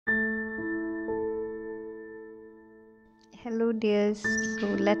Hello dears, so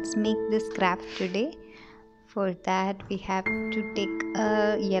let's make this craft today. For that we have to take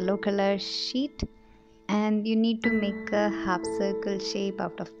a yellow color sheet and you need to make a half circle shape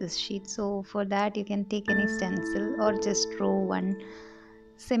out of this sheet. So for that you can take any stencil or just draw one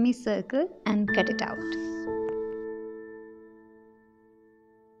semicircle and cut it out.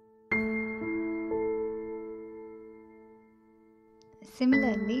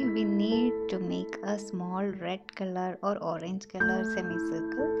 Similarly, we need to make a small red color or orange color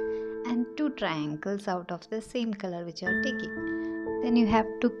semicircle and two triangles out of the same color which you are taking. Then you have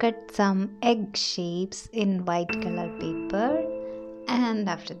to cut some egg shapes in white color paper, and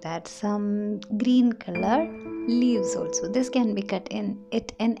after that some green color leaves also. This can be cut in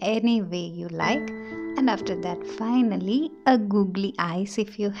any way you like. And after that finally a googly eyes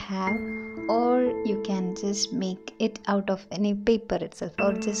if you have, or you can just make it out of any paper itself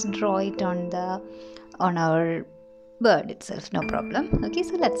or just draw it on our bird itself, no problem. Okay,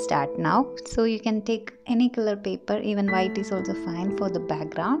 so let's start now. So you can take any color paper, even white is also fine for the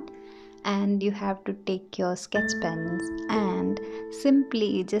background, and you have to take your sketch pens and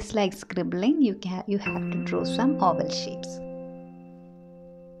simply just like scribbling you have to draw some oval shapes.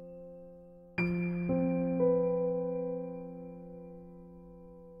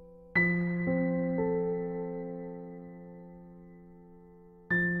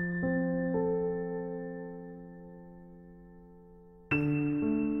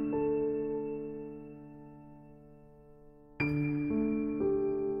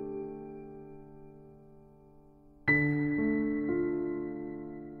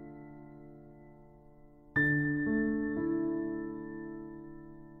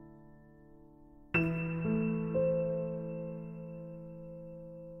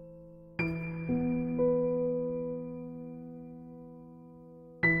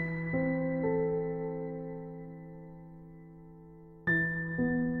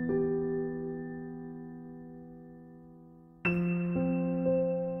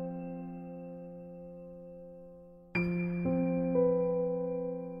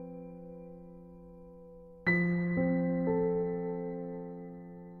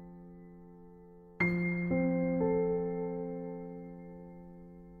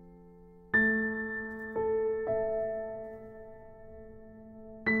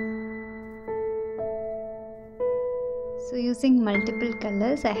 So using multiple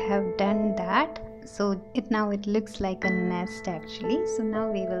colors I have done that. So now it looks like a nest actually. So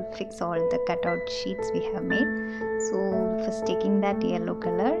now we will fix all the cutout sheets we have made. So first taking that yellow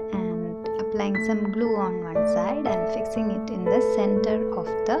color and applying some glue on one side and fixing it in the center of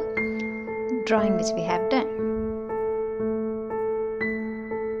the drawing which we have done.